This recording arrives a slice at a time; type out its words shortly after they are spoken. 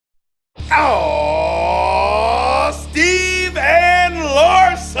Oh, Steve and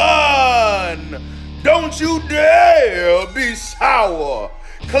Larson! Don't you dare be sour.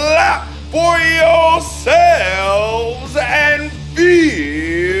 Clap for yourselves and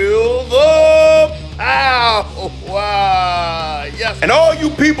feel the power. Yes. And all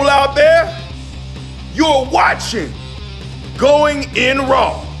you people out there, you're watching Going In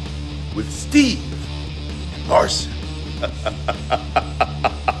Raw with Steve and Larson.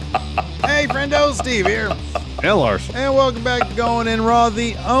 Hey, friendo, Steve here. And Larson. And welcome back to Going In Raw,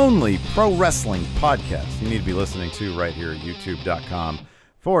 the only pro wrestling podcast you need to be listening to right here at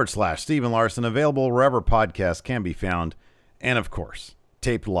youtube.com/Steve and Larson, available wherever podcasts can be found. And of course,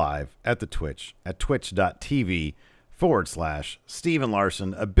 taped live at the Twitch at twitch.tv/Steve and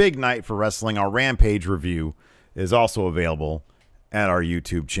Larson. A big night for wrestling. Our Rampage review is also available at our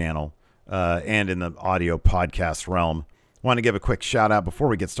YouTube channel and in the audio podcast realm. Want to give a quick shout out before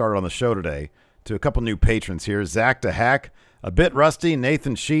we get started on the show today to a couple new patrons here. Zach the Hack, A Bit Rusty,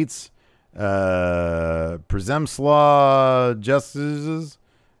 Nathan Sheets, Prezemslaw Justices,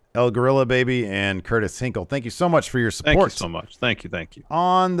 El Gorilla Baby, and Curtis Hinkle. Thank you so much for your support. Thank you so much. Thank you.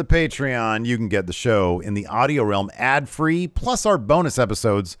 On the Patreon, you can get the show in the audio realm ad-free, plus our bonus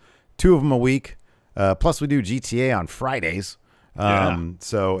episodes, 2 of them a week. Plus we do GTA on Fridays.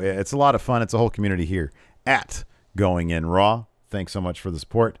 So it's a lot of fun. It's a whole community here at Going In Raw. Thanks so much for the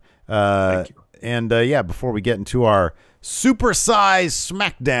support. Thank you. And before we get into our supersized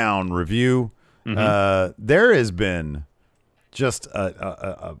Smackdown review, there has been just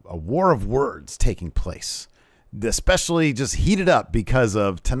a war of words taking place, especially just heated up because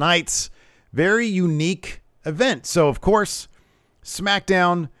of tonight's very unique event. So, of course,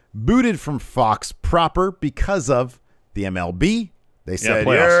 SmackDown booted from Fox proper because of the MLB. They said,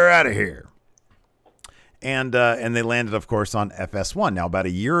 you're out of here. And they landed, of course, on FS1. Now, about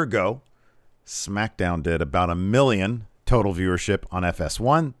a year ago, SmackDown did about 1 million total viewership on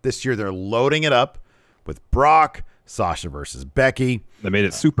FS1. This year, they're loading it up with Brock, Sasha versus Becky. They made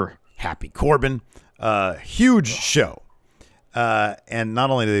it super. Happy Corbin. Huge show. And not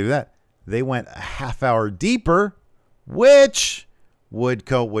only did they do that, they went a half hour deeper, which would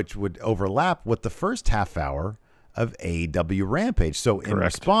overlap with the first half hour of AEW Rampage. So in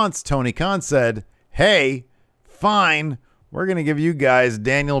response, Tony Khan said, hey, fine, we're going to give you guys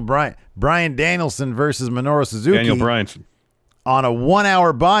Brian Danielson versus Minoru Suzuki. Daniel Bryanson. On a 1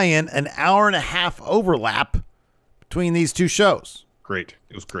 hour buy-in, an hour and a half overlap between these two shows. Great.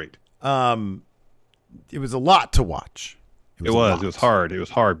 It was great. It was a lot to watch. It was hard. It was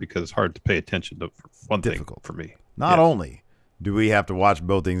hard because it's hard to pay attention to one thing for me. Not only do we have to watch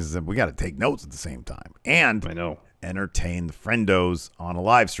both things, we got to take notes at the same time. And I know. Entertain the friendos on a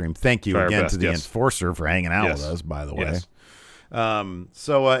live stream. Thank you again to the Enforcer for hanging out with us, by the way.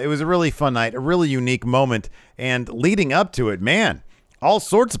 So it was a really fun night, a really unique moment. And leading up to it, man, all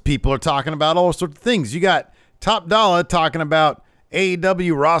sorts of people are talking about all sorts of things. You got Top Dollar talking about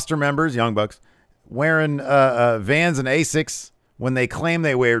AEW roster members, Young Bucks, wearing Vans and Asics when they claim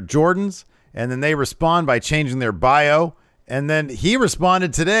they wear Jordans. And then they respond by changing their bio. And then he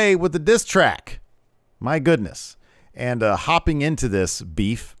responded today with the diss track. My goodness. And hopping into this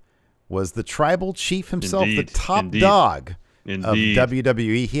beef was the tribal chief himself, the top dog of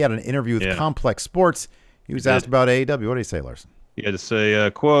WWE. He had an interview with Complex Sports. He was asked about AEW. What did he say, Larson? He had to say,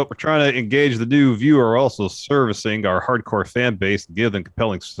 quote, we're trying to engage the new viewer, also servicing our hardcore fan base and give them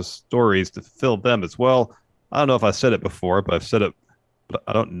compelling stories to fill them as well. I don't know if I said it before, but I've said it. But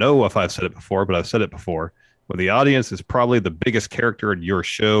I don't know if I've said it before, but I've said it before. When the audience is probably the biggest character in your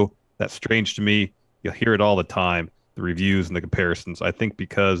show, that's strange to me. You'll hear it all the time, the reviews and the comparisons. I think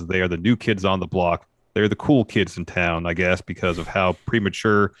because they are the new kids on the block. They're the cool kids in town, I guess, because of how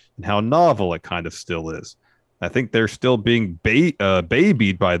premature and how novel it kind of still is. I think they're still being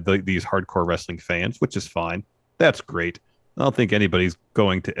babied by these hardcore wrestling fans, which is fine. That's great. I don't think anybody's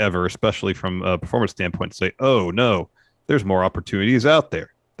going to ever, especially from a performance standpoint, say, oh, no, there's more opportunities out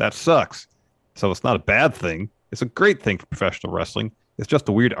there. That sucks. So it's not a bad thing. It's a great thing for professional wrestling. It's just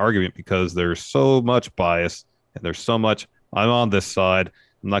a weird argument because there's so much bias and there's so much, I'm on this side.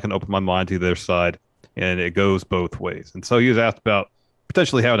 I'm not going to open my mind to the other side. And it goes both ways. And so he was asked about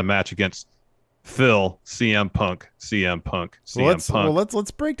potentially having a match against Phil, CM Punk. Well,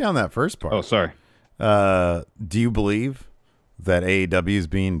 let's break down that first part. Oh, sorry. Do you believe that AEW is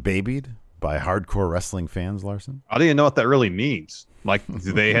being babied by hardcore wrestling fans, Larson? I don't even know what that really means. Like,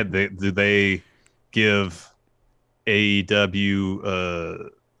 do they give AEW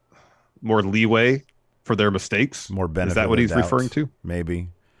more leeway for their mistakes? More benefit. Is that what he's referring to? Maybe.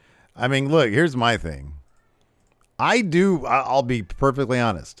 I mean, look, here's my thing. I'll be perfectly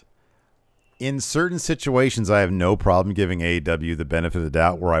honest. in certain situations, I have no problem giving AEW the benefit of the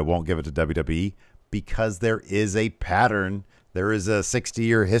doubt where I won't give it to WWE because there is a pattern. There is a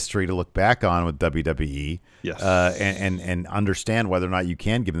 60-year history to look back on with WWE. Yes. And understand whether or not you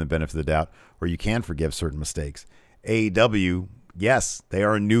can give them the benefit of the doubt or you can forgive certain mistakes. AEW, yes, they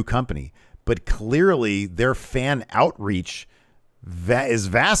are a new company, but clearly their fan outreach is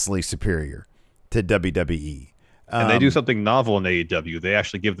vastly superior to WWE. And they do something novel in AEW. They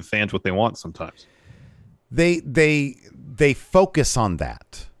actually give the fans what they want sometimes. They focus on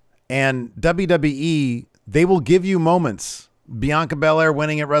that. And WWE, they will give you moments. Bianca Belair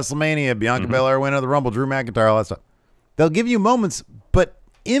winning at WrestleMania, Bianca Belair winning at the Rumble, Drew McIntyre, all that stuff. They'll give you moments, but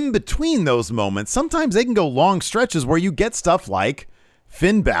in between those moments, sometimes they can go long stretches where you get stuff like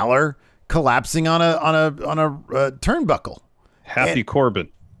Finn Balor collapsing on a turnbuckle. Happy Corbin.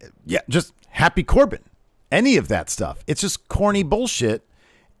 Yeah, just Happy Corbin. Any of that stuff. It's just corny bullshit.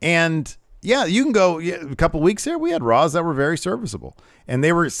 And yeah, you can go a couple weeks there. We had Raws that were very serviceable, and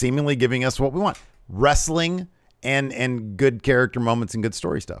they were seemingly giving us what we want: wrestling and good character moments and good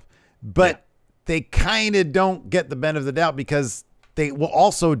story stuff. But they kind of don't get the benefit of the doubt because they will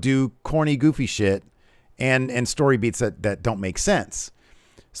also do corny, goofy shit and story beats that don't make sense.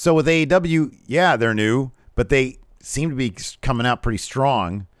 So with AEW, yeah, they're new, but they seem to be coming out pretty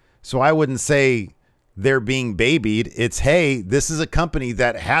strong. So I wouldn't say they're being babied. It's, hey, this is a company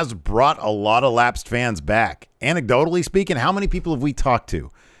that has brought a lot of lapsed fans back. Anecdotally speaking, how many people have we talked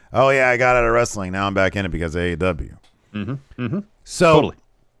to? Oh, yeah, I got out of wrestling. Now I'm back in it because of AEW. So, totally.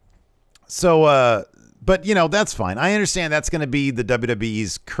 So, but, you know, that's fine. I understand that's going to be the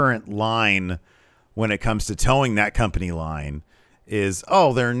WWE's current line when it comes to towing that company line is,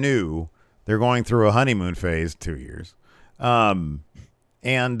 oh, they're new. They're going through a honeymoon phase, 2 years. And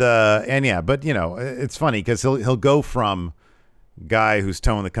yeah, but you know, it's funny because he'll go from guy who's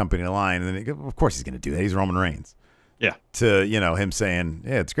towing the company line, and then of course he's going to do that. He's Roman Reigns. Yeah. To, you know, him saying,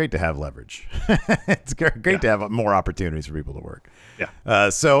 yeah, it's great to have leverage. It's great to have more opportunities for people to work. Yeah.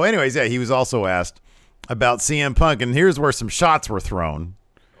 So anyways, yeah, he was also asked about CM Punk, and here's where some shots were thrown.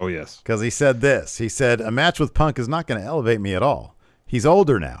 Oh, yes. Because he said this. He said, a match with Punk is not going to elevate me at all. He's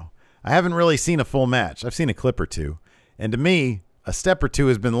older now. I haven't really seen a full match. I've seen a clip or two. And to me, a step or two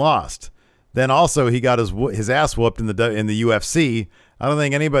has been lost. Then also he got his ass whooped in the UFC. I don't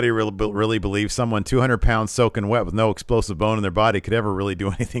think anybody really believes someone 200 pounds soaking wet with no explosive bone in their body could ever really do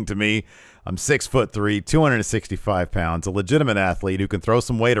anything to me. I'm 6'3", 265 pounds, a legitimate athlete who can throw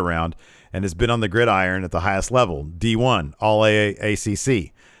some weight around and has been on the gridiron at the highest level, D1, all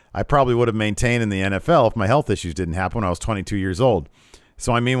ACC. I probably would have maintained in the NFL if my health issues didn't happen when I was 22 years old.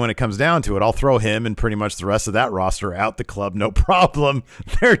 So, I mean, when it comes down to it, I'll throw him and pretty much the rest of that roster out the club, no problem.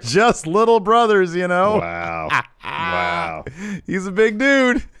 They're just little brothers, you know? Wow. Wow. He's a big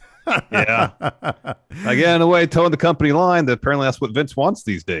dude. Yeah. Again, in a way, towing the company line, apparently that's what Vince wants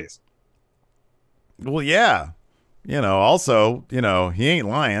these days. Well, yeah. You know, also, you know, he ain't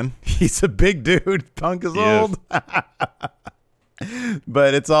lying. He's a big dude. Punk is old.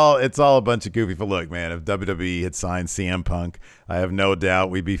 But it's all a bunch of goofy. Look, man, if WWE had signed CM Punk, I have no doubt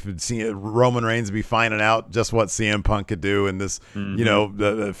we'd be seeing Roman Reigns be finding out just what CM Punk could do in this, you know,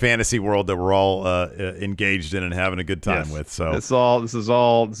 the fantasy world that we're all engaged in and having a good time with. So this is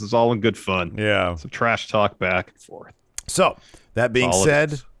all in good fun. Yeah, some trash talk back and forth. So that being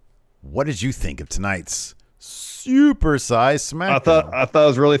said, what did you think of tonight's super-sized SmackDown? I thought it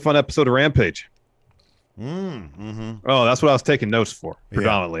was a really fun episode of Rampage. Oh, that's what I was taking notes for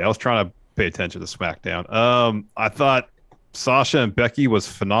predominantly. I was trying to pay attention to SmackDown. I thought Sasha and Becky was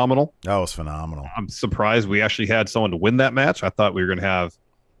phenomenal. That was phenomenal. I'm surprised we actually had someone to win that match. I thought we were going to have,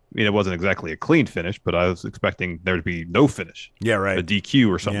 I mean, it wasn't exactly a clean finish, but I was expecting there to be no finish. Yeah, right. A DQ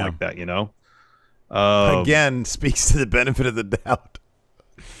or something like that, you know? Again, speaks to the benefit of the doubt.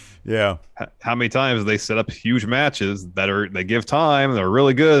 Yeah. How many times they set up huge matches they give time, they're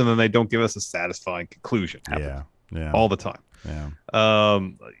really good, and then they don't give us a satisfying conclusion. Yeah. All the time. Yeah.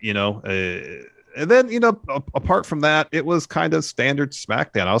 You know, and then, you know, apart from that, it was kind of standard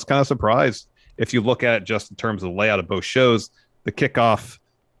SmackDown. I was kind of surprised if you look at it just in terms of the layout of both shows. The kickoff,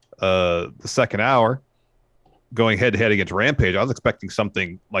 the second hour, going head to head against Rampage, I was expecting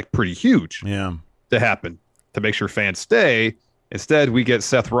something like pretty huge to happen to make sure fans stay. Instead, we get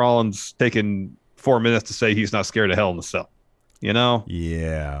Seth Rollins taking 4 minutes to say he's not scared of Hell in the Cell. You know?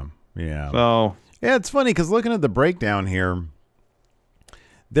 Yeah. Yeah. So, yeah, it's funny because looking at the breakdown here,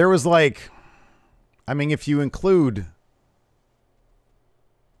 there was like, I mean, if you include,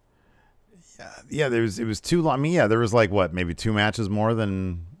 it was too long. I mean, yeah, there was like what, maybe 2 matches more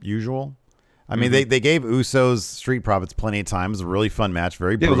than usual. I mean, they gave Usos Street Profits plenty of time. It was a really fun match.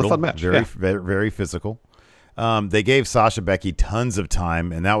 Very brutal. It was a fun match. Very physical. They gave Sasha Becky tons of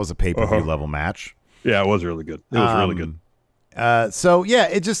time, and that was a pay-per-view level match. Yeah, it was really good. It was really good. So, yeah,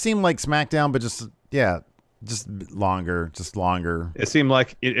 it just seemed like SmackDown, but just longer. It seemed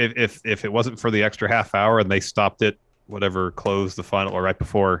like if it wasn't for the extra half hour and they stopped it, whatever closed the final or right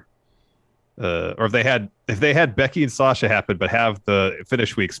before, or if they had Becky and Sasha happen but have the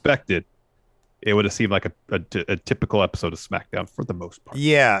finish we expected, it would have seemed like a typical episode of SmackDown for the most part.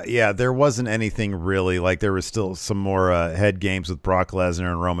 Yeah. There wasn't anything really. Like, there was still some more head games with Brock Lesnar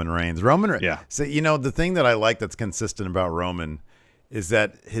and Roman Reigns. So, the thing that I like that's consistent about Roman is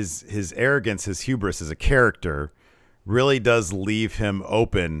that his arrogance, his hubris as a character really does leave him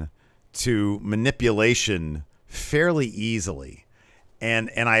open to manipulation fairly easily.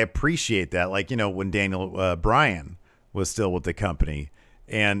 And I appreciate that. Like, when Daniel Bryan was still with the company,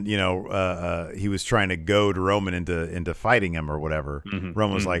 and he was trying to goad Roman into fighting him or whatever.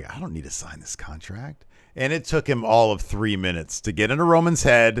 Roman was like, I don't need to sign this contract. And it took him all of 3 minutes to get into Roman's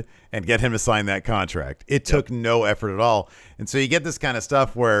head and get him to sign that contract. It took no effort at all. And so you get this kind of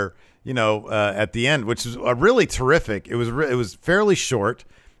stuff where, at the end, which is really terrific. It was fairly short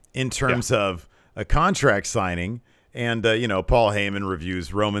in terms of a contract signing. And, Paul Heyman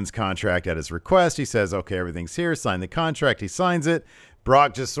reviews Roman's contract at his request. He says, okay, everything's here. Sign the contract. He signs it.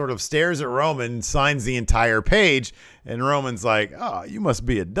 Brock just sort of stares at Roman, signs the entire page, and Roman's like, oh, you must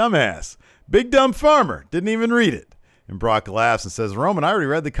be a dumbass. Big dumb farmer. Didn't even read it. And Brock laughs and says, Roman, I already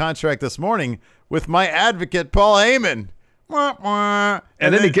read the contract this morning with my advocate, Paul Heyman. Wah, wah.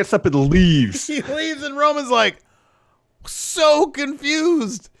 And then he gets up and leaves. He leaves, and Roman's like, so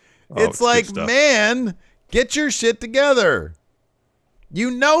confused. It's like, man, get your shit together.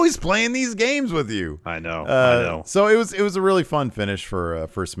 He's playing these games with you. I know. So it was a really fun finish for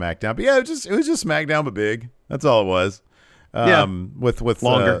SmackDown. But yeah, it was just SmackDown but big. That's all it was. With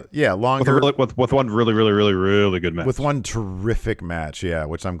longer. Longer. With one really good match. With one terrific match,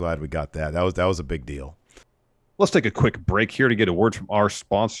 which I'm glad we got that. That was a big deal. Let's take a quick break here to get a word from our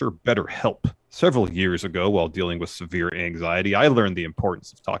sponsor, BetterHelp. Several years ago, while dealing with severe anxiety, I learned the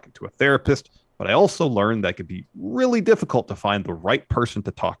importance of talking to a therapist. But I also learned that it can be really difficult to find the right person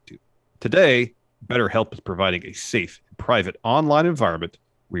to talk to. Today, BetterHelp is providing a safe and private online environment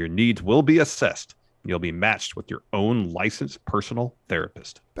where your needs will be assessed and you'll be matched with your own licensed personal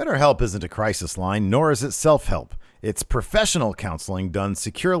therapist. BetterHelp isn't a crisis line, nor is it self-help. It's professional counseling done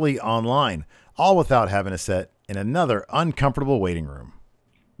securely online, all without having to sit in another uncomfortable waiting room.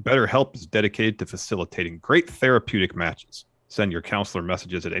 BetterHelp is dedicated to facilitating great therapeutic matches. Send your counselor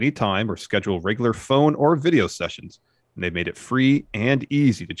messages at any time or schedule regular phone or video sessions. And they've made it free and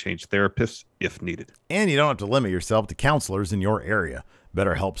easy to change therapists if needed. And you don't have to limit yourself to counselors in your area.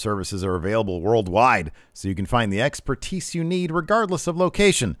 BetterHelp services are available worldwide, so you can find the expertise you need regardless of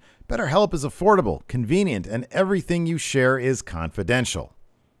location. BetterHelp is affordable, convenient, and everything you share is confidential.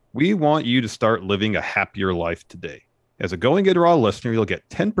 We want you to start living a happier life today. As a Going It Raw listener, you'll get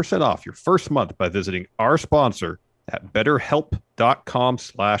 10% off your first month by visiting our sponsor at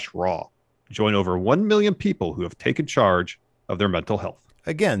betterhelp.com/raw. Join over 1 million people who have taken charge of their mental health.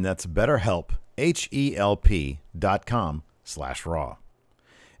 Again, that's BetterHelp, HELP.com/raw.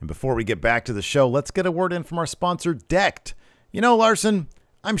 And before we get back to the show, let's get a word in from our sponsor, Decked. Larson,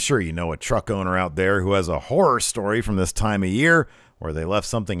 I'm sure you know a truck owner out there who has a horror story from this time of year where they left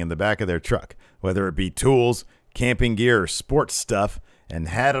something in the back of their truck, whether it be tools, camping gear, or sports stuff, and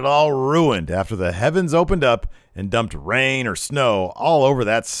had it all ruined after the heavens opened up and dumped rain or snow all over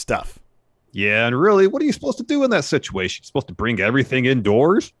that stuff. Yeah, and really, what are you supposed to do in that situation? You're supposed to bring everything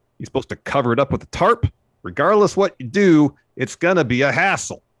indoors? You're supposed to cover it up with a tarp? Regardless what you do, it's going to be a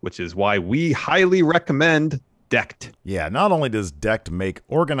hassle, which is why we highly recommend Decked. Yeah, not only does Decked make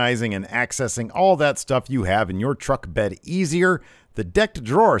organizing and accessing all that stuff you have in your truck bed easier, the Decked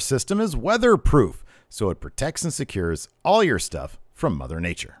drawer system is weatherproof, so it protects and secures all your stuff from Mother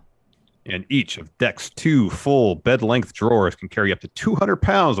Nature. And each of Deck's 2 full bed-length drawers can carry up to 200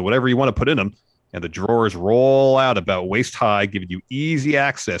 pounds of whatever you want to put in them. And the drawers roll out about waist high, giving you easy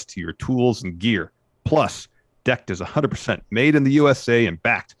access to your tools and gear. Plus, Decked is 100% made in the USA and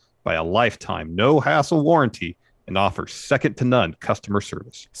backed by a lifetime no-hassle warranty and offers second-to-none customer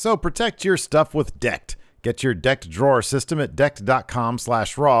service. So protect your stuff with Decked. Get your Decked drawer system at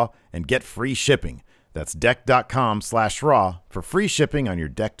decked.com/raw and get free shipping. That's decked.com/raw for free shipping on your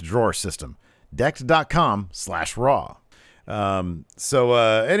Decked drawer system. Decked.com/raw.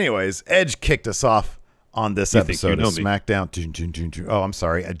 Anyways, Edge kicked us off on this episode of SmackDown. Oh, I'm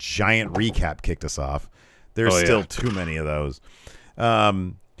sorry. A giant recap kicked us off. There's still too many of those.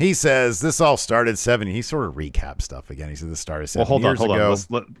 He says this all started 7. He sort of recaps stuff again. He said this started 7 years ago. Hold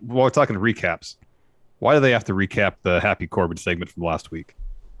on. While we're talking recaps, why do they have to recap the Happy Corbin segment from last week?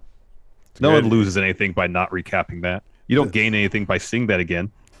 No one loses anything by not recapping that. You don't gain anything by seeing that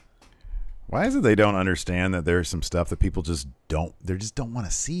again. Why is it they don't understand that there's some stuff that people just don't want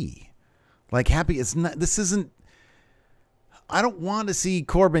to see? Like Happy, it's not. This isn't. I don't want to see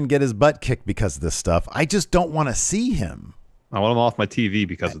Corbin get his butt kicked because of this stuff. I just don't want to see him. I want him off my TV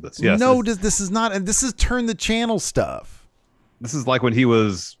because of this. Yes. No, this is not. And this is turn the channel stuff. This is like when he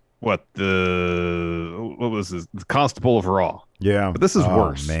was the Constable of Raw. Yeah, but this is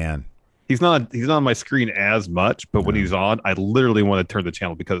worse. Man, he's not on my screen as much. But when he's on, I literally want to turn the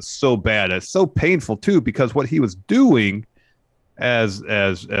channel because it's so bad. It's so painful too because what he was doing as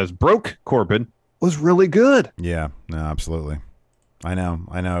broke Corbin was really good. Yeah, no, absolutely. I know.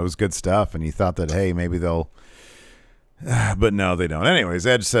 It was good stuff, and he thought that hey, maybe they'll. But no, they don't. Anyways,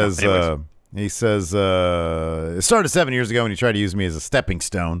 Edge says, he says, it started 7 years ago when you tried to use me as a stepping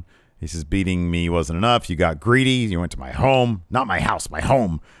stone. He says, beating me wasn't enough. You got greedy. You went to my home, not my house, my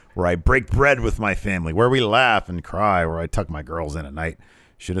home, where I break bread with my family, where we laugh and cry, where I tuck my girls in at night.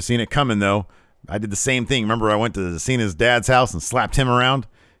 Should have seen it coming, though. I did the same thing. Remember, I went to Cena's dad's house and slapped him around?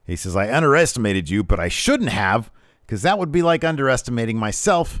 He says, I underestimated you, but I shouldn't have, because that would be like underestimating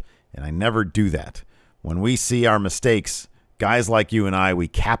myself, and I never do that. When we see our mistakes, guys like you and I, we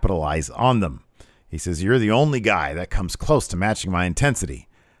capitalize on them. He says, you're the only guy that comes close to matching my intensity.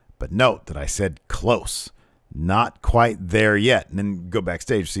 But note that I said close, not quite there yet. And then go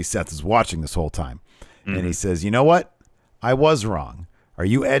backstage, see Seth is watching this whole time. Mm-hmm. And he says, you know what? I was wrong. Are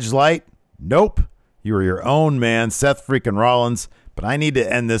you Edge Light? Nope. You are your own man, Seth freaking Rollins. But I need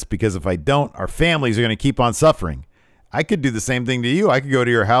to end this because if I don't, our families are going to keep on suffering. I could do the same thing to you. I could go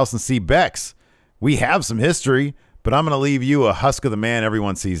to your house and see Bex. We have some history, but I'm going to leave you a husk of the man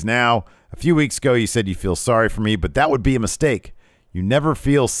everyone sees now. A few weeks ago, you said you feel sorry for me, but that would be a mistake. You never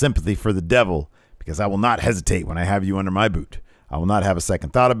feel sympathy for the devil because I will not hesitate when I have you under my boot. I will not have a second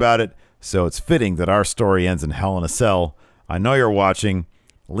thought about it, so it's fitting that our story ends in Hell in a Cell. I know you're watching.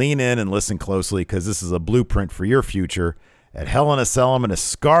 Lean in and listen closely because this is a blueprint for your future. At Hell in a Cell, I'm going to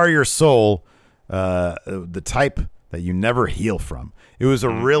scar your soul, the type that you never heal from. It was a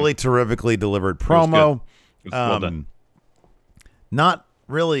really terrifically delivered promo. It was well done. Not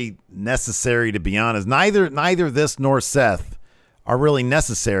really necessary, to be honest. Neither this nor Seth are really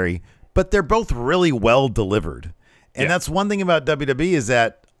necessary, but they're both really well delivered. And that's one thing about WWE is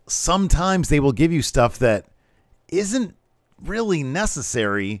that sometimes they will give you stuff that isn't really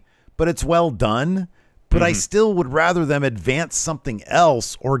necessary, but it's well done. But I still would rather them advance something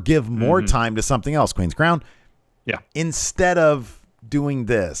else or give more time to something else. Queen's Crown. Yeah. Instead of doing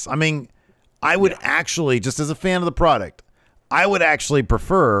this. I mean, I would actually, just as a fan of the product, I would actually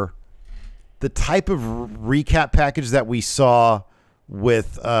prefer the type of recap package that we saw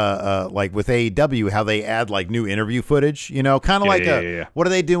with like with AEW, how they add like new interview footage, you know, kind of what do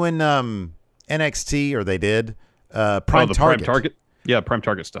they do in NXT, or they did Prime Target. Prime Target. Yeah, Prime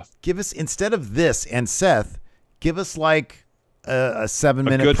Target stuff. Give us, instead of this and Seth, give us like a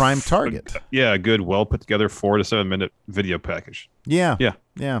 7-minute Prime Target. A good, well put together 4 to 7 minute video package. Yeah.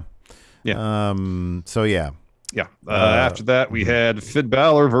 So after that, we had Finn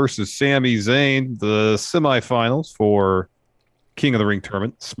Balor versus Sami Zayn, the semifinals for King of the Ring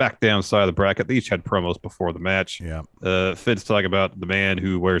tournament, SmackDown side of the bracket. They each had promos before the match. Yeah. Finn's talking about the man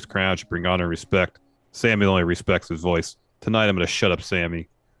who wears crown should bring honor and respect. Sami only respects his voice. Tonight, I'm going to shut up Sami.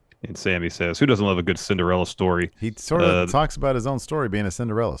 And Sami says, who doesn't love a good Cinderella story? He sort of talks about his own story being a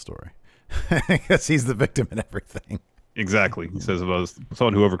Cinderella story. Because he's the victim in everything. Exactly. He says,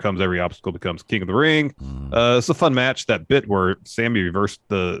 someone who overcomes every obstacle becomes king of the ring. It's a fun match. That bit where Sami reversed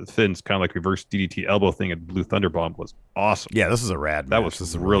the Finn's kind of like reverse DDT elbow thing at Blue Thunderbomb was awesome. Yeah, this is a rad match. This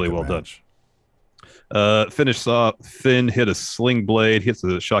is really well done. Finish saw Finn hit a sling blade, hits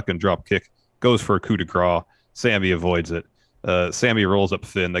a shotgun drop kick, goes for a coup de grace. Sami avoids it. Sami rolls up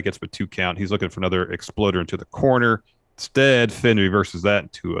Finn. That gets him a 2 count. He's looking for another exploder into the corner. Instead, Finn reverses that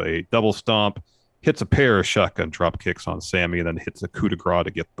into a double stomp, hits a pair of shotgun drop kicks on Sami, and then hits a coup de grace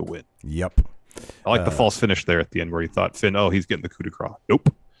to get the win. Yep. I like the false finish there at the end where he thought Finn, he's getting the coup de grace.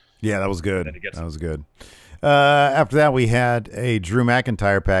 Nope. Yeah, that was good. That was good. After that, we had a Drew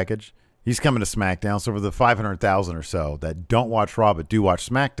McIntyre package. He's coming to SmackDown. So for the 500,000 or so that don't watch Raw but do watch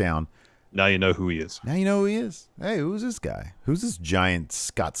SmackDown, now you know who he is. Now you know who he is. Hey, who's this guy? Who's this giant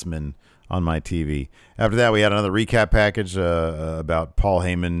Scotsman on my TV? After that, we had another recap package about Paul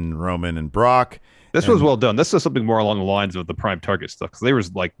Heyman, Roman, and Brock. This was well done. This is something more along the lines of the Prime Target stuff, because there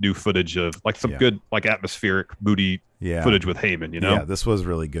was like new footage of like some good like atmospheric booty footage with Heyman. Yeah, this was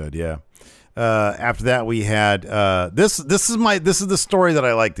really good. Yeah. After that, we had this. This is the story that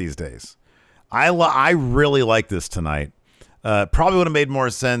I like these days. I really like this tonight. Probably would have made more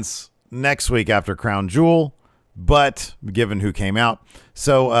sense next week after Crown Jewel, but given who came out.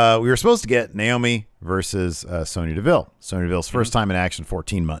 So we were supposed to get Naomi versus Sonya Deville. Sonya Deville's first time in action,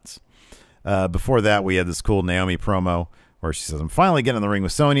 14 months. Before that, we had this cool Naomi promo where she says, I'm finally getting in the ring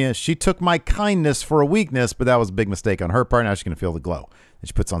with Sonya. She took my kindness for a weakness, but that was a big mistake on her part. Now she's going to feel the glow. And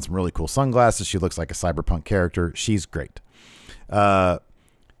she puts on some really cool sunglasses. She looks like a cyberpunk character. She's great.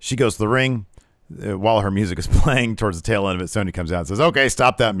 She goes to the ring. While her music is playing towards the tail end of it, Sonya comes out and says, okay,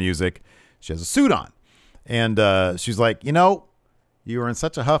 stop that music. She has a suit on. And she's like, you were in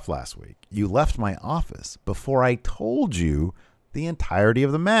such a huff last week. You left my office before I told you the entirety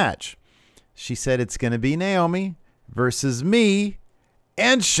of the match. She said it's going to be Naomi versus me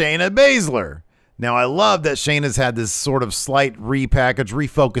and Shayna Baszler. Now, I love that Shayna's had this sort of slight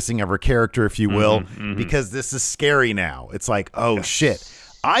refocusing of her character, if you will, because this is scary now. It's like, oh, shit.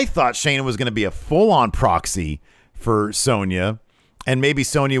 I thought Shayna was going to be a full-on proxy for Sonya, and maybe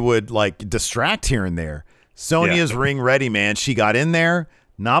Sonya would like distract here and there. Sonya's ring ready, man. She got in there,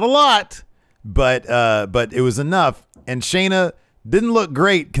 not a lot, but it was enough. And Shayna didn't look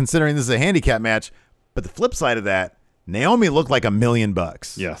great considering this is a handicap match. But the flip side of that, Naomi looked like $1 million.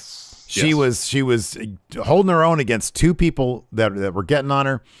 Yes, she was holding her own against two people that were getting on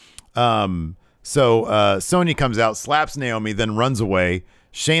her. So Sonya comes out, slaps Naomi, then runs away.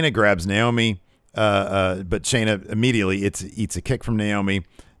 Shayna grabs Naomi, but Shayna immediately eats a kick from Naomi.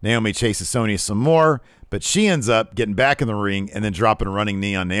 Naomi chases Sonya some more, but she ends up getting back in the ring and then dropping a running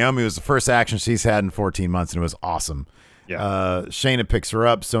knee on Naomi. It was the first action she's had in 14 months, and it was awesome. Yeah. Shayna picks her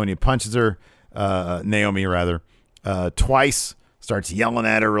up. Sonya punches her, Naomi rather, twice, starts yelling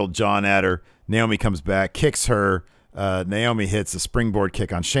at her, real jawing at her. Naomi comes back, kicks her. Naomi hits a springboard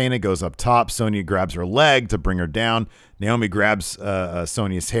kick on Shayna, goes up top. Sonya grabs her leg to bring her down. Naomi grabs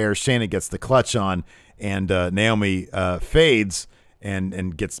Sonya's hair. Shayna gets the clutch on, and Naomi fades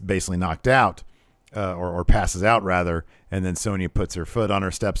and gets basically knocked out, or passes out rather. And then Sonya puts her foot on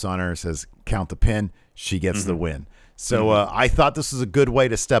her, steps on her, says, count the pin. She gets the win. So I thought this was a good way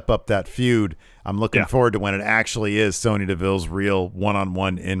to step up that feud. I'm looking forward to when it actually is Sonya Deville's real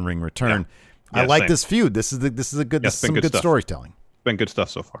one-on-one in-ring return. I like this feud. This is some good storytelling. Been good stuff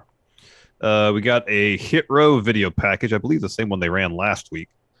so far. We got a Hit Row video package. I believe the same one they ran last week.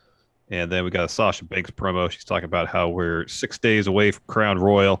 And then we got a Sasha Banks promo. She's talking about how we're 6 days away from Crown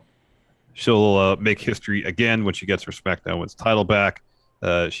Royal. She'll make history again when she gets her SmackDown Women's title back.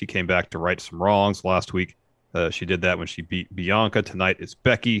 She came back to right some wrongs last week. She did that when she beat Bianca. Tonight it's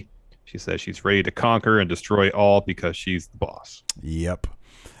Becky. She says she's ready to conquer and destroy all because she's the boss. Yep.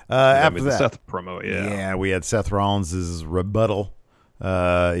 After that, Seth promo, yeah, we had Seth Rollins' rebuttal.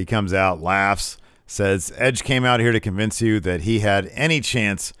 He comes out, laughs, says, Edge came out here to convince you that he had any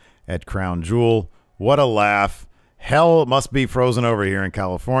chance at Crown Jewel. What a laugh. Hell must be frozen over here in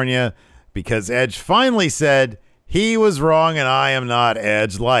California because Edge finally said he was wrong and I am not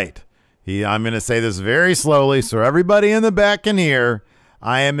Edge Light. I'm going to say this very slowly so everybody in the back can hear.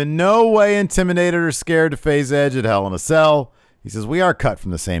 I am in no way intimidated or scared to face Edge at Hell in a Cell. He says, we are cut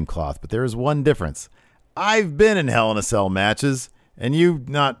from the same cloth, but there is one difference. I've been in Hell in a Cell matches, and you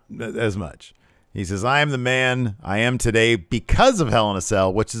not as much. He says, I am the man I am today because of Hell in a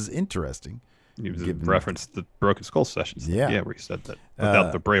Cell, which is interesting. He was referenced the Broken Skull sessions. Yeah, where he said that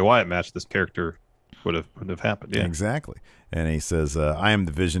without the Bray Wyatt match, this character wouldn't have happened. Yeah, exactly. And he says, I am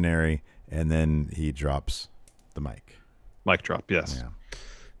the visionary, and then he drops the mic. Mic drop, yes. Yeah.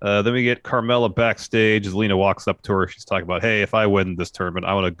 Then we get Carmella backstage. Zelina walks up to her. She's talking about, hey, if I win this tournament,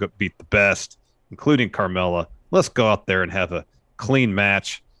 I want to beat the best, including Carmella. Let's go out there and have a clean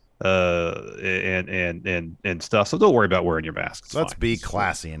match and stuff. So don't worry about wearing your mask. Let's be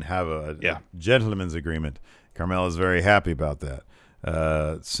classy and have a gentleman's agreement. Carmella's very happy about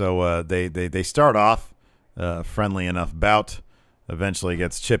that. So they start off friendly enough bout. Eventually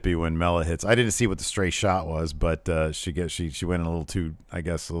gets chippy when Mella hits. I didn't see what the stray shot was, but she went a little too, I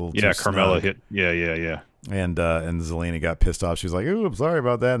guess, a little too Carmella snug. hit. Yeah. And Zelina got pissed off. She was like, "Ooh, I'm sorry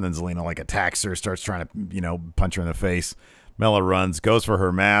about that." And then Zelina like attacks her, starts trying to punch her in the face. Mella runs, goes for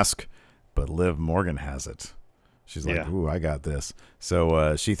her mask, but Liv Morgan has it. She's like, "Ooh, I got this."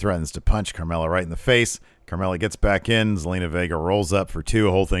 So she threatens to punch Carmella right in the face. Carmella gets back in. Zelina Vega rolls up for two.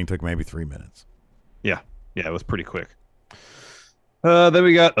 The whole thing took maybe 3 minutes. Yeah, it was pretty quick. Then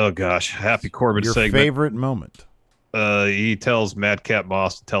we got, Happy Corbin Your segment. favorite moment. He tells Madcap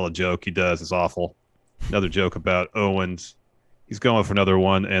Moss to tell a joke. He does. It's awful. Another joke about Owens. He's going for another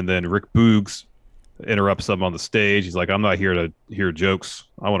one. And then Rick Boogs interrupts them on the stage. He's like, I'm not here to hear jokes.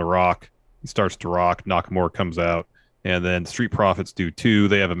 I want to rock. He starts to rock. Nakamura comes out. And then Street Profits do too.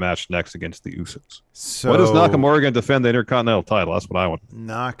 They have a match next against the Usos. So what is Nakamura going to defend the Intercontinental title? That's what I want.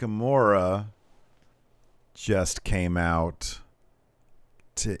 Nakamura just came out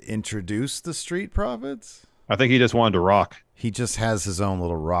to introduce the Street Profits. I think he just wanted to rock. He just has his own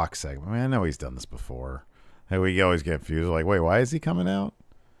little rock segment. I mean, I know he's done this before. Hey, we always get confused. Like, wait, why is he coming out?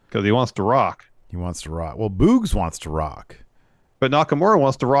 Because he wants to rock. He wants to rock. Well, Boogs wants to rock. But Nakamura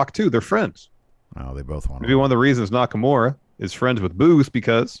wants to rock too. They're friends. Oh, they both want to Maybe rock. One of the reasons Nakamura is friends with Boogs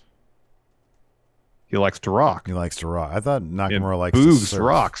because he likes to rock. He likes to rock. I thought Nakamura likes Boogs to surf.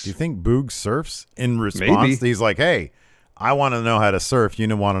 Rocks. Do you think Boogs surfs in response? Maybe. He's like, hey, I want to know how to surf.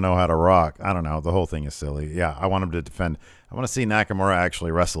 You want to know how to rock. I don't know. The whole thing is silly. Yeah, I want him to defend. I want to see Nakamura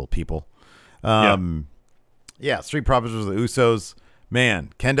actually wrestle people. Yeah, Street Profits versus the Usos.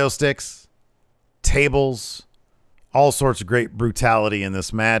 Man, kendo sticks, tables, all sorts of great brutality in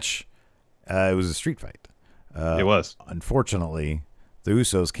this match. It was a street fight. It was. Unfortunately, the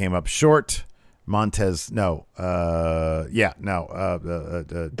Usos came up short. Angelo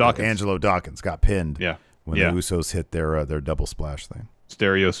Dawkins got pinned. Yeah. When the Usos hit their double splash thing.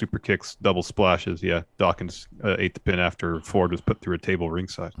 Stereo super kicks, double splashes. Yeah, Dawkins ate the pin after Ford was put through a table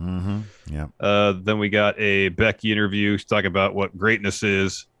ringside. Yeah. Then we got a Becky interview. She's talking about what greatness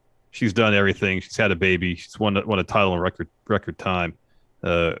is. She's done everything. She's had a baby. She's won a title in record time.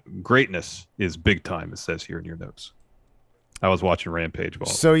 Greatness is big time. It says here in your notes. I was watching Rampage.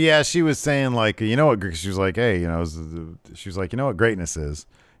 So yeah, she was saying like, you know what? She was like, hey, she was like, you know what greatness is.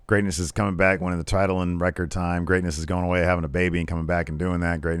 Greatness is coming back, winning the title in record time. Greatness is going away, having a baby, and coming back and doing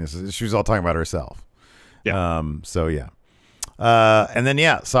that. Greatness is, she was all talking about herself. Yeah. So yeah. And then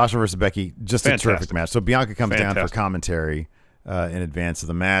Sasha versus Becky, just a terrific match. So Bianca comes down for commentary in advance of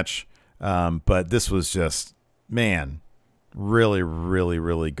the match. But this was just, man, really, really,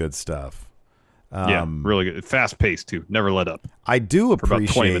 really good stuff. Really good. Fast paced too. Never let up. I do for about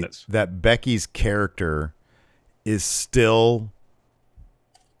 20 minutes. That Becky's character is still.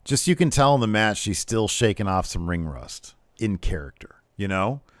 Just you can tell in the match she's still shaking off some ring rust in character,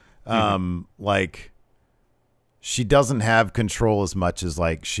 like she doesn't have control as much as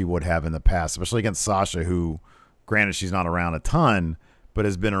like she would have in the past, especially against Sasha, who granted she's not around a ton, but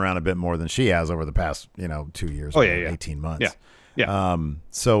has been around a bit more than she has over the past, 2 years, 18 months.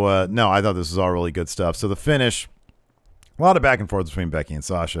 So no, I thought this was all really good stuff. So the finish, a lot of back and forth between Becky and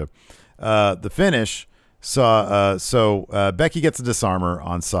Sasha. The finish. So Becky gets a disarmer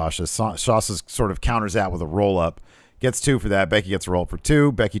on Sasha. Sasha sort of counters that with a roll up. Gets 2 for that. Becky gets a roll up for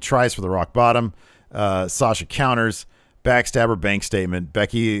 2. Becky tries for the rock bottom. Sasha counters. Backstabber bank statement.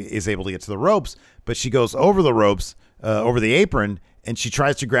 Becky is able to get to the ropes, but she goes over the ropes, over the apron, and she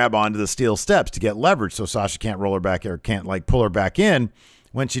tries to grab onto the steel steps to get leverage so Sasha can't roll her back or can't like pull her back in.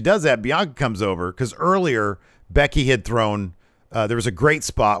 When she does that, Bianca comes over because earlier Becky had thrown, there was a great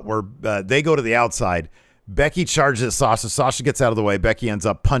spot where they go to the outside. Becky charges at Sasha. Sasha gets out of the way. Becky ends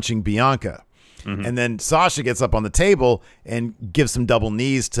up punching Bianca. And then Sasha gets up on the table and gives some double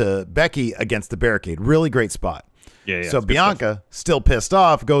knees to Becky against the barricade. Really great spot. So Bianca, still pissed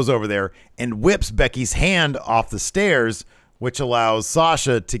off, goes over there and whips Becky's hand off the stairs, which allows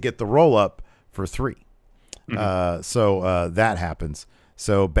Sasha to get the roll-up for 3. So that happens.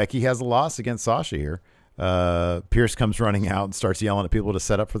 So Becky has a loss against Sasha here. Pierce comes running out and starts yelling at people to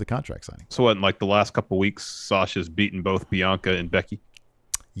set up for the contract signing. So in like the last couple of weeks, Sasha's beaten both Bianca and Becky?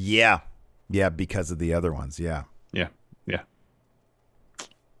 Yeah, because of the other ones, yeah.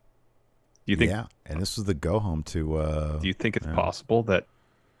 Do you think? Yeah, and this was the go-home to... do you think it's possible that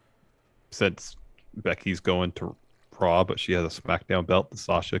since Becky's going to Raw, but she has a SmackDown belt, that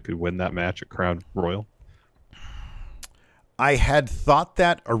Sasha could win that match at Crown Royal? I had thought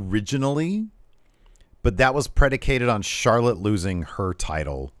that originally, but that was predicated on Charlotte losing her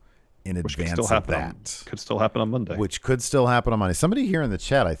title in advance of that. Could still happen on Monday. Which could still happen on Monday. Somebody here in the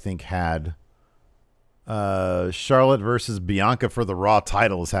chat, I think, had Charlotte versus Bianca for the Raw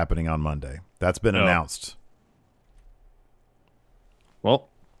title is happening on Monday. That's been announced. Well,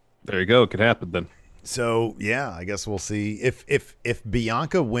 there you go. It could happen then. So, yeah, I guess we'll see. If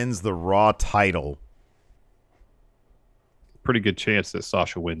Bianca wins the Raw title, pretty good chance that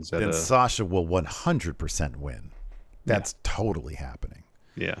Sasha wins. Then Sasha will 100% win. That's totally happening.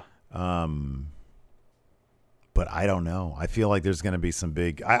 Yeah. But I don't know. I feel like there's going to be some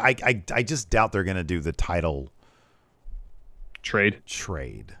big... I just doubt they're going to do the title... Trade.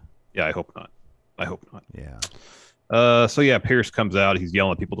 Yeah, I hope not. Yeah. So yeah, Pierce comes out. He's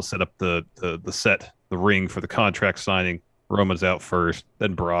yelling at people to set up the ring for the contract signing. Roman's out first,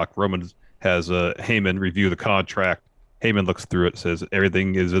 then Brock. Roman has Heyman review the contract. Heyman looks through it, says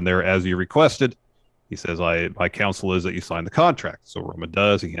everything is in there as you requested. He says, my counsel is that you sign the contract. So Roman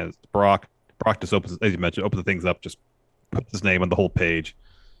does. He hands it to Brock. Brock just opens, as you mentioned, opens the things up, just puts his name on the whole page.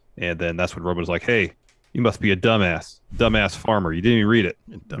 And then that's when Roman's like, hey, you must be a dumbass farmer. You didn't even read it.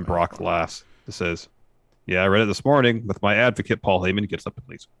 And Brock laughs. It says, yeah, I read it this morning with my advocate, Paul Heyman. He gets up and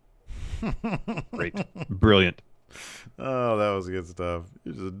leaves. Great. Brilliant. Oh, that was good stuff.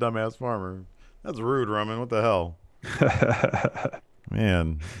 You're just a dumbass farmer. That's rude, Roman. What the hell?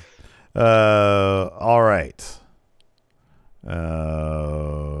 Man. All right.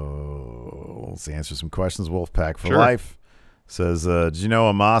 Let's answer some questions. Wolfpack for life says, did you know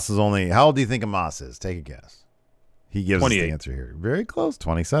Amos is only... How old do you think Amos is? Take a guess. He gives us the answer here. Very close.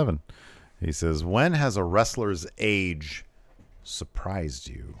 27. He says, when has a wrestler's age surprised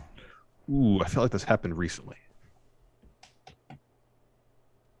you? Ooh, I feel like this happened recently.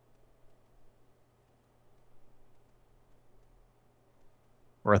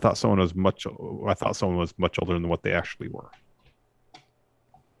 Or I thought someone was much older than what they actually were.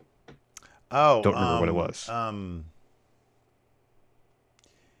 Oh, don't remember what it was.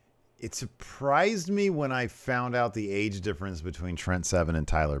 It surprised me when I found out the age difference between Trent Seven and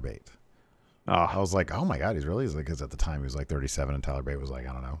Tyler Bate. I was like, oh my God, he's really, because at the time he was like 37 and Tyler Bate was like,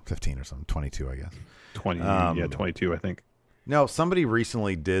 I don't know, 15 or something, 22, I guess. 22, I think. No, somebody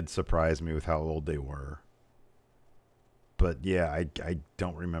recently did surprise me with how old they were. But yeah, I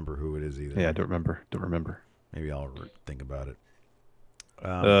don't remember who it is either. Yeah, I don't remember. Maybe I'll think about it.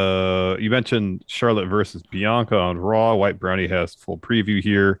 You mentioned Charlotte versus Bianca on Raw. White Brownie has full preview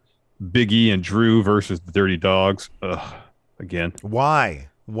here. Big E and Drew versus the Dirty Dogs. Again. Why?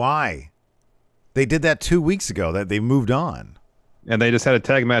 They did that 2 weeks ago. That they moved on. And they just had a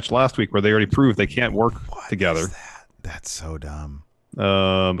tag match last week where they already proved they can't work together. Is that? That's so dumb.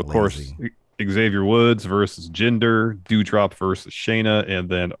 Of course, Xavier Woods versus Jinder, Doudrop versus Shayna, and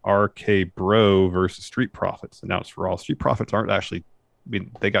then RK Bro versus Street Profits announced for Raw. Street Profits aren't actually,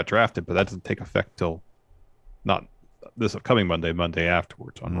 they got drafted, but that doesn't take effect till not this upcoming Monday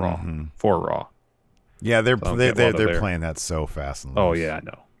afterwards on Raw for Raw. Yeah, they're playing that so fast. And loose. Oh yeah, I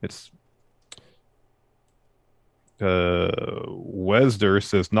know. It's Wesder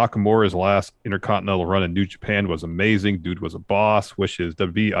says Nakamura's last Intercontinental run in New Japan was amazing. Dude was a boss. Wish his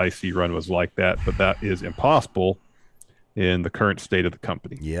WIC run was like that, but that is impossible in the current state of the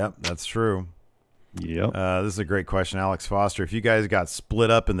company. Yep, that's true. Yep. This is a great question, Alex Foster. If you guys got split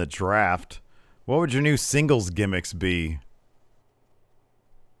up in the draft, what would your new singles gimmicks be?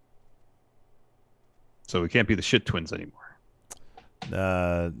 So we can't be the shit twins anymore.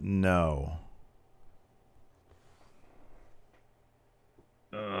 No.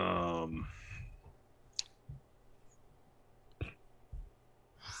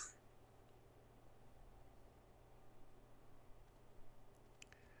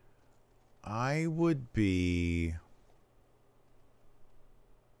 I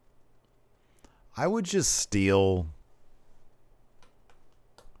would just steal.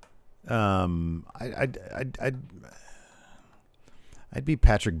 I'd be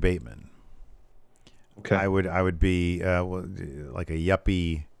Patrick Bateman. Okay. I would be like a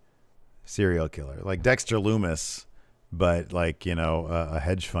yuppie serial killer, like Dexter Loomis, but like, a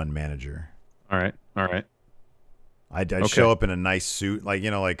hedge fund manager. All right. I'd show up in a nice suit, like,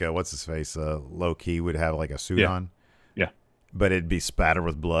 what's his face? Low Key would have like a suit on. Yeah. But it'd be spattered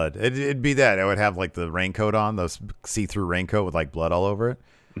with blood. It'd be that. I would have like the raincoat on, those see-through raincoat with like blood all over it.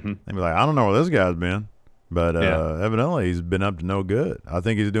 Mm-hmm. They'd be like, I don't know where this guy's been, but evidently he's been up to no good. I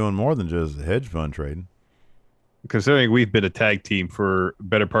think he's doing more than just hedge fund trading. Considering we've been a tag team for a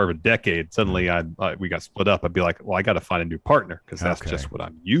better part of a decade, suddenly we got split up. I'd be like, well, I got to find a new partner because that's just what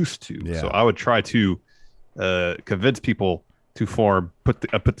I'm used to. Yeah. So I would try to convince people to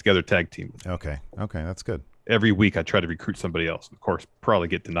put together a tag team. Okay, that's good. Every week I try to recruit somebody else. Of course, probably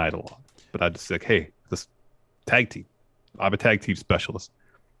get denied a lot. But I just like, hey, this tag team. I'm a tag team specialist.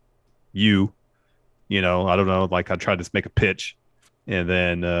 I don't know. Like I tried to make a pitch, and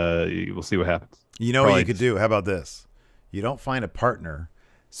then we'll see what happens. You know what you could do? How about this? You don't find a partner,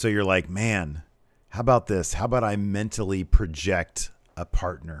 so you're like, man, how about this? How about I mentally project a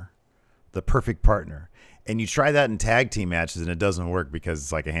partner, the perfect partner, and you try that in tag team matches, and it doesn't work because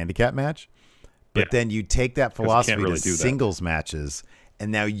it's like a handicap match. But then you take that philosophy to singles matches,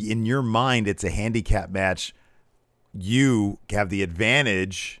 and now in your mind, it's a handicap match. You have the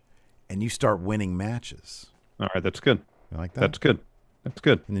advantage, and you start winning matches. All right, that's good. You like that? That's good.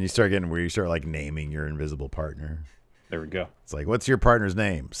 And then you start getting where you start like naming your invisible partner. There we go. It's like, what's your partner's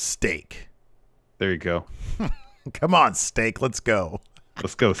name? Steak. There you go. Come on, Steak. Let's go.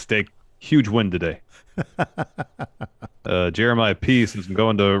 Let's go, Steak. Huge win today. Jeremiah P. says, I'm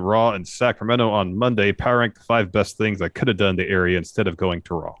going to Raw in Sacramento on Monday. Power rank the 5 best things I could have done in the area instead of going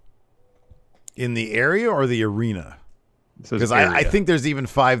to Raw. In the area or the arena? Because I think there's even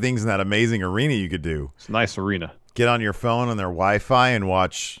 5 things in that amazing arena you could do. It's a nice arena. Get on your phone on their Wi-Fi and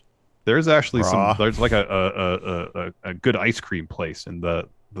watch. There's actually Raw. there's like a good ice cream place in the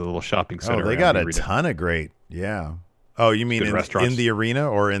little shopping center. Oh, they got a ton of great, yeah. Oh, you mean in the arena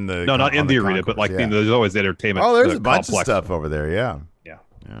or in the... No, not in the arena, but like there's always entertainment. Oh, there's a bunch of stuff over there, yeah.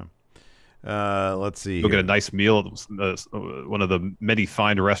 Let's see. Go get a nice meal at one of the many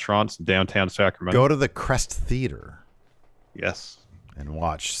fine restaurants in downtown Sacramento. Go to the Crest Theater. Yes. And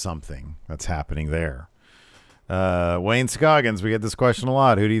watch something that's happening there. Wayne Scoggins, we get this question a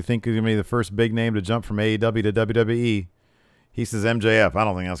lot. Who do you think is going to be the first big name to jump from AEW to WWE? He says MJF. I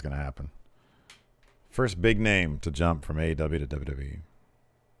don't think that's going to happen. First big name to jump from AEW to WWE.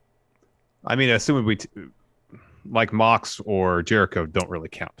 I mean, assuming like Mox or Jericho don't really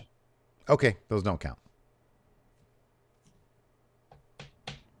count. Okay, those don't count.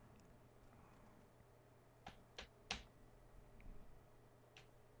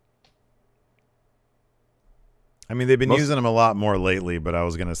 I mean, they've been using them a lot more lately, but I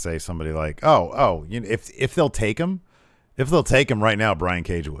was going to say somebody like, you know, if they'll take him right now, Brian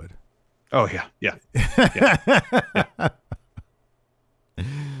Cage would. Oh, yeah. Yeah.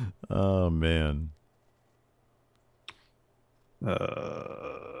 Oh, man.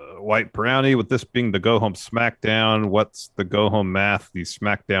 White Brownie, with this being the go-home SmackDown, what's the go-home math? These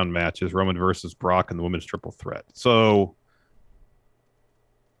SmackDown matches, Roman versus Brock and the women's triple threat. So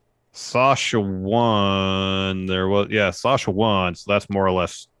Sasha won. Sasha won, so that's more or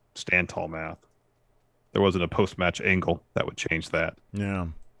less stand tall math. There wasn't a post-match angle that would change that. Yeah.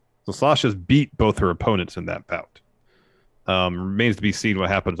 So Sasha's beat both her opponents in that bout. Remains to be seen what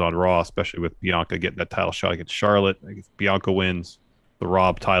happens on Raw, especially with Bianca getting that title shot against Charlotte. If Bianca wins, the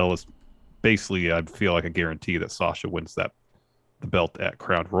Raw title is basically, I feel like, a guarantee that Sasha wins the belt at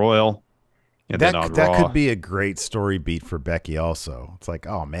Crown Royal. And that then on Raw, could be a great story beat for Becky also. It's like,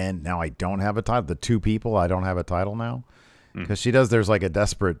 oh, man, now I don't have a title. The 2 people, I don't have a title now. Because there's like a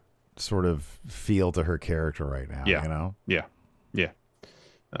desperate sort of feel to her character right now, you know? Yeah.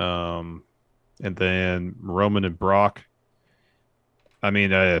 And then Roman and Brock. I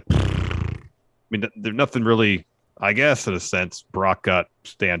mean, there's nothing really, I guess, in a sense, Brock got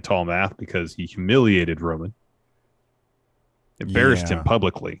stand tall math because he humiliated Roman. Embarrassed him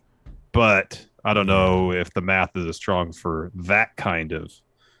publicly. But I don't know if the math is as strong for that kind of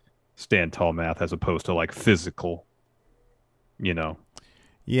stand tall math as opposed to like physical, you know.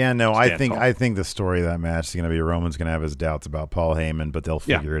 Yeah, no, I think the story of that match is going to be Roman's going to have his doubts about Paul Heyman, but they'll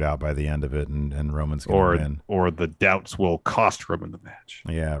figure it out by the end of it, and Roman's going to win. Or the doubts will cost Roman the match.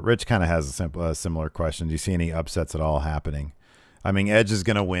 Yeah, Rich kind of has a similar question. Do you see any upsets at all happening? I mean, Edge is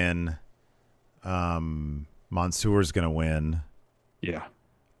going to win. Mansoor's going to win. Yeah.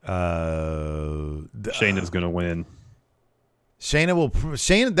 Shayna's going to win.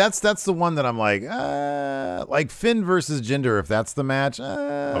 Shayna, that's the one that I'm like Finn versus Jinder, if that's the match.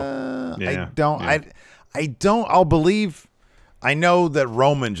 I'll believe. I know that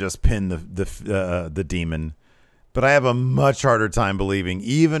Roman just pinned the demon, but I have a much harder time believing,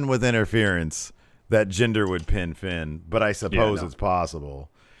 even with interference, that Jinder would pin Finn. But I suppose it's possible.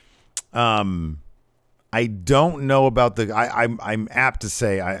 I don't know about I'm apt to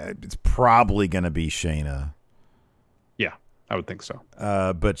say it's probably going to be Shayna. I would think so.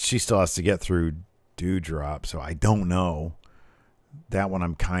 But she still has to get through Doudrop, so I don't know. That one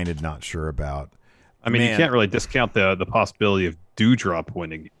I'm kind of not sure about. I mean, you can't really discount the possibility of Doudrop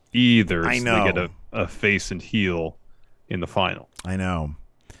winning either. I know. They get a face and heel in the final. I know.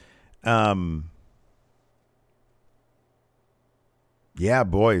 Yeah,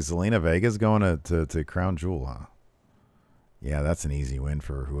 boy, Zelina Vega's going to Crown Jewel, huh? Yeah, that's an easy win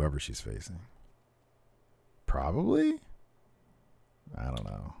for whoever she's facing. Probably. I don't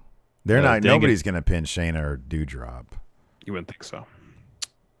know. Nobody's going to pin Shayna or Doudrop. You wouldn't think so.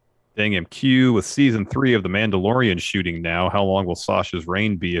 Dang MQ, with season 3 of The Mandalorian shooting now, how long will Sasha's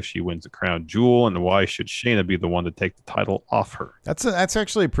reign be if she wins the Crown Jewel, and why should Shayna be the one to take the title off her? That's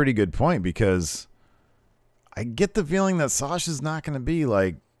actually a pretty good point, because I get the feeling that Sasha's not going to be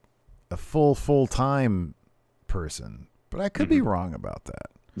like a full-time person, but I could be wrong about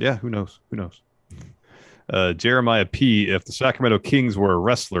that. Yeah, who knows? Who knows? Jeremiah P., if the Sacramento Kings were a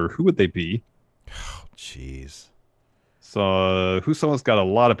wrestler, who would they be? Oh, jeez. So who's someone's got a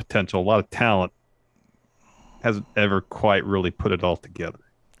lot of potential, a lot of talent, hasn't ever quite really put it all together?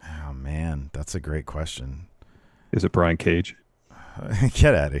 Oh, man, that's a great question. Is it Brian Cage?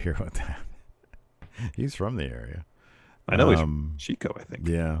 Get out of here with that. He's from the area. I know he's from Chico, I think.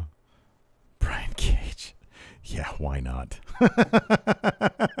 Yeah. Brian Cage. Yeah, why not?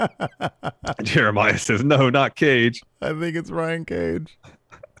 Jeremiah says, no, not Cage. I think it's Brian Cage.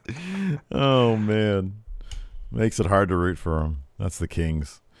 Oh, man. Makes it hard to root for him. That's the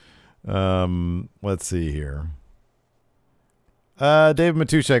Kings. Let's see here. Dave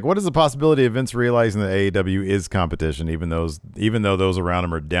Matushek, what is the possibility of Vince realizing that AEW is competition, even though those around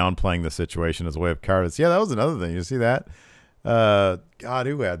him are downplaying the situation as a way of cowardice? Yeah, that was another thing. You see that? God,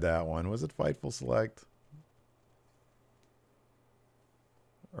 who had that one? Was it Fightful Select?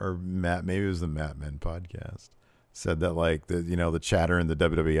 Or Matt? Maybe it was the Matt Men podcast. Said that like the chatter in the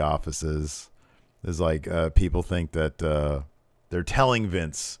WWE offices is like people think that they're telling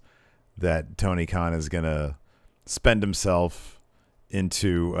Vince that Tony Khan is gonna spend himself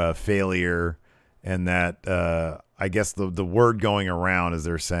into failure, and that I guess the word going around is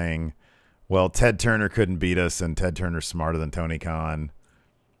they're saying, well, Ted Turner couldn't beat us, and Ted Turner's smarter than Tony Khan.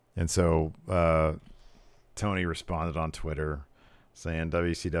 And so Tony responded on Twitter saying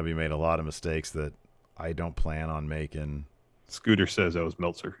WCW made a lot of mistakes that I don't plan on making. Scooter says it was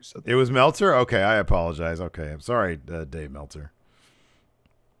Meltzer who said that. It was Meltzer? Okay, I apologize. Okay, I'm sorry, Dave Meltzer.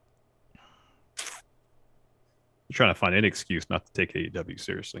 You're trying to find any excuse not to take AEW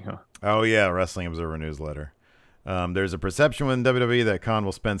seriously, huh? Oh, yeah, Wrestling Observer newsletter. There's a perception within WWE that Khan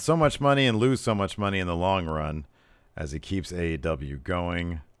will spend so much money and lose so much money in the long run as he keeps AEW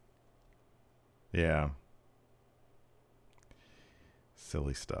going. Yeah.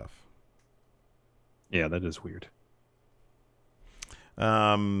 Silly stuff. Yeah, that is weird.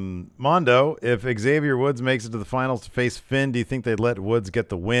 Mondo, if Xavier Woods makes it to the finals to face Finn, do you think they'd let Woods get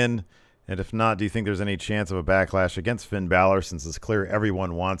the win? And if not, do you think there's any chance of a backlash against Finn Balor, since it's clear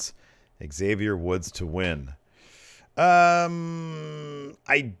everyone wants Xavier Woods to win? I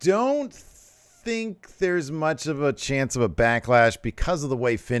don't think there's much of a chance of a backlash because of the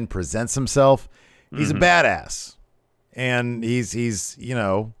way Finn presents himself. He's a badass. And he's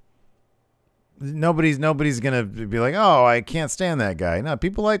nobody's gonna be like, oh, I can't stand that guy. No,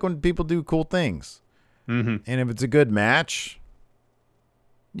 people like when people do cool things. And if it's a good match,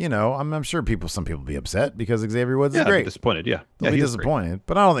 I'm sure some people be upset because Xavier Woods is great. Disappointed, yeah. They'll be disappointed,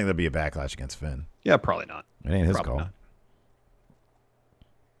 but I don't think there'll be a backlash against Finn. Yeah, probably not. It ain't his call. Not.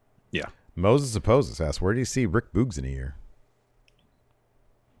 Yeah. Moses Opposes asks, where do you see Rick Boogs in a year?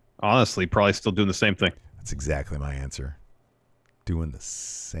 Honestly, probably still doing the same thing. That's exactly my answer. Doing the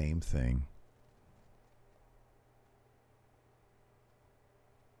same thing.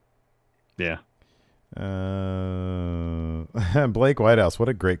 Yeah. Blake Whitehouse, what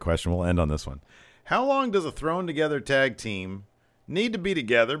a great question. We'll end on this one. How long does a thrown together tag team need to be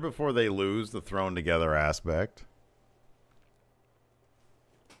together before they lose the thrown together aspect?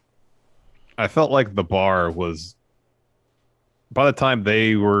 I felt like the bar was, by the time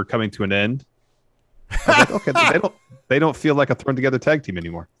they were coming to an end, I was like, okay, they don't feel like a thrown together tag team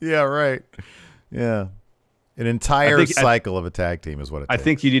anymore. Yeah, right. Yeah. An entire cycle of a tag team is what it takes. I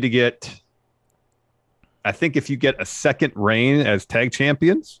think you need to get, I think if you get a second reign as tag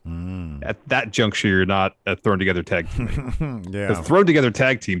champions, at that juncture, you're not a thrown together tag team. Yeah. Because thrown together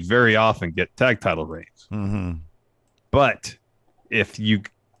tag teams very often get tag title reigns. But if you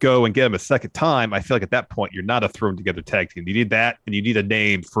go and get them a second time, I feel like at that point, you're not a thrown together tag team. You need that, and you need a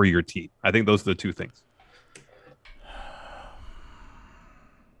name for your team. I think those are the two things.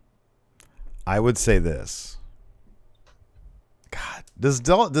 I would say this. God, do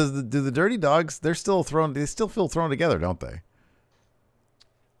the Dirty Dogs? They still feel thrown together, don't they?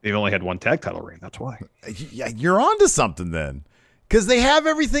 They've only had one tag title reign. That's why. Yeah, you're onto something then, because they have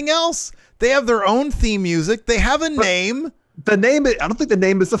everything else. They have their own theme music. They have a name. The name, I don't think the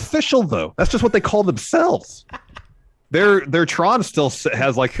name is official though. That's just what they call themselves. Their Tron still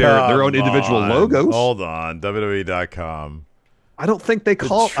has like their own individual logos. Hold on, WWE.com. I don't think they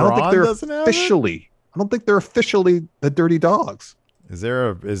call. I don't think they're officially. I don't think they're officially the Dirty Dogs. Is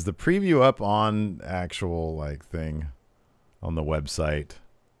the preview up on actual thing on the website?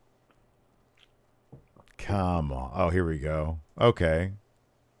 Come on. Oh, here we go. Okay.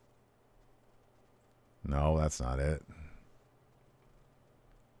 No, that's not it.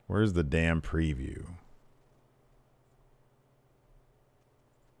 Where's the damn preview?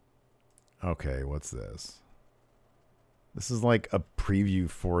 Okay, what's this? This is like a preview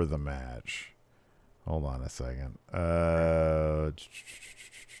for the match. Hold on a second.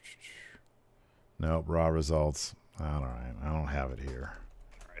 Nope, raw results. All right, I don't have it here.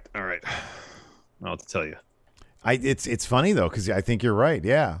 All right. I'll have to tell you. It's funny though, because I think you're right.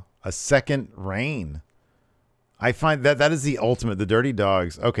 Yeah, a second reign. I find that is the ultimate. The Dirty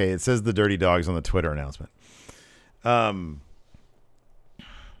Dogs. Okay, it says the Dirty Dogs on the Twitter announcement.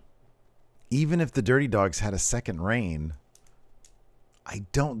 Even if the Dirty Dogs had a second reign,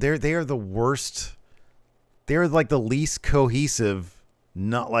 they are the worst. They're like the least cohesive,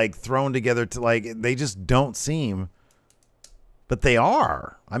 not like thrown together to like, they just don't seem, but they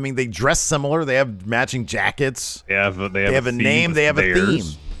are. I mean, they dress similar. They have matching jackets. They have a name. They have a theme.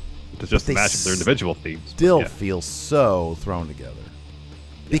 It's just a match of their individual themes. Still feel so thrown together.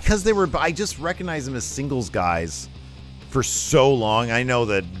 Because I just recognize them as singles guys for so long. I know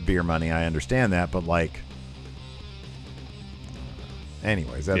that beer money, I understand that, but like,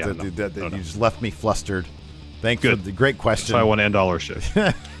 anyways, you just left me flustered. Thanks for the great question. That's why I want to end all our shit.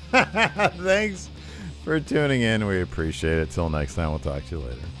 Thanks for tuning in. We appreciate it. Till next time, we'll talk to you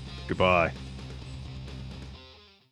later. Goodbye.